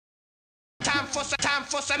for some action. It's time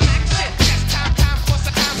for some action.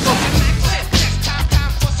 It's time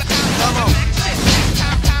for some action.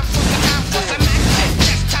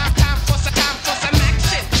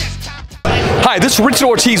 Hi, this is Richard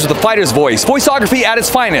Ortiz with The Fighter's Voice, voiceography at its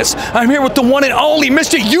finest. I'm here with the one and only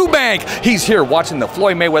Mr. Eubank. He's here watching the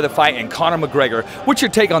Floyd Mayweather fight and Conor McGregor. What's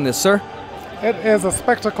your take on this, sir? It is a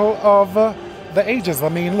spectacle of the ages. I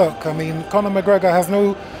mean, look, Conor McGregor has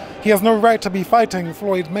no right to be fighting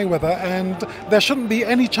Floyd Mayweather, and there shouldn't be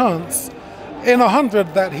any chance in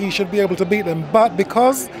 100 that he should be able to beat him. But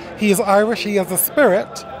because he is Irish, he has a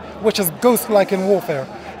spirit which is ghost-like in warfare.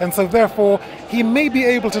 And so therefore, he may be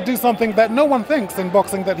able to do something that no one thinks in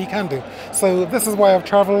boxing that he can do. So this is why I've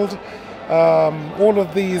traveled all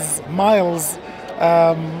of these miles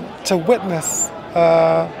to witness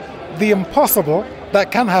the impossible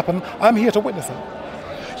that can happen. I'm here to witness it.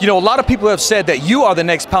 You know, a lot of people have said that you are the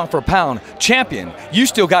next pound for pound champion. You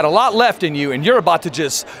still got a lot left in you, and you're about to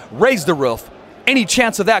just raise the roof. Any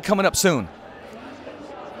chance of that coming up soon?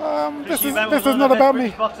 This is not about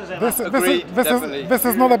me. This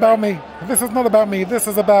is not about me. This is not about me. This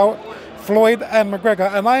is about Floyd and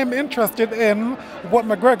McGregor, and I am interested in what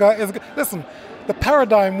McGregor is. Listen, the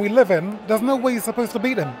paradigm we live in, there's no way he's supposed to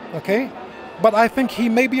beat him, okay? But I think he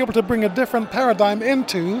may be able to bring a different paradigm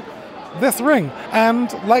into this ring.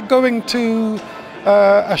 And like going to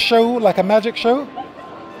a show, like a magic show,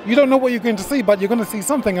 you don't know what you're going to see, but you're going to see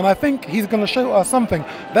something, and I think he's going to show us something.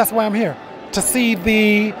 That's why I'm here, to see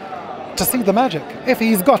the magic, if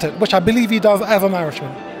he's got it, which I believe he does as an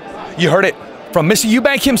Irishman. You heard it from Mr.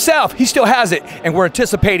 Eubank himself. He still has it, and we're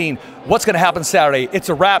anticipating what's going to happen Saturday. It's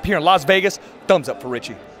a wrap here in Las Vegas. Thumbs up for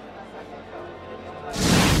Richie.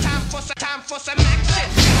 Time for some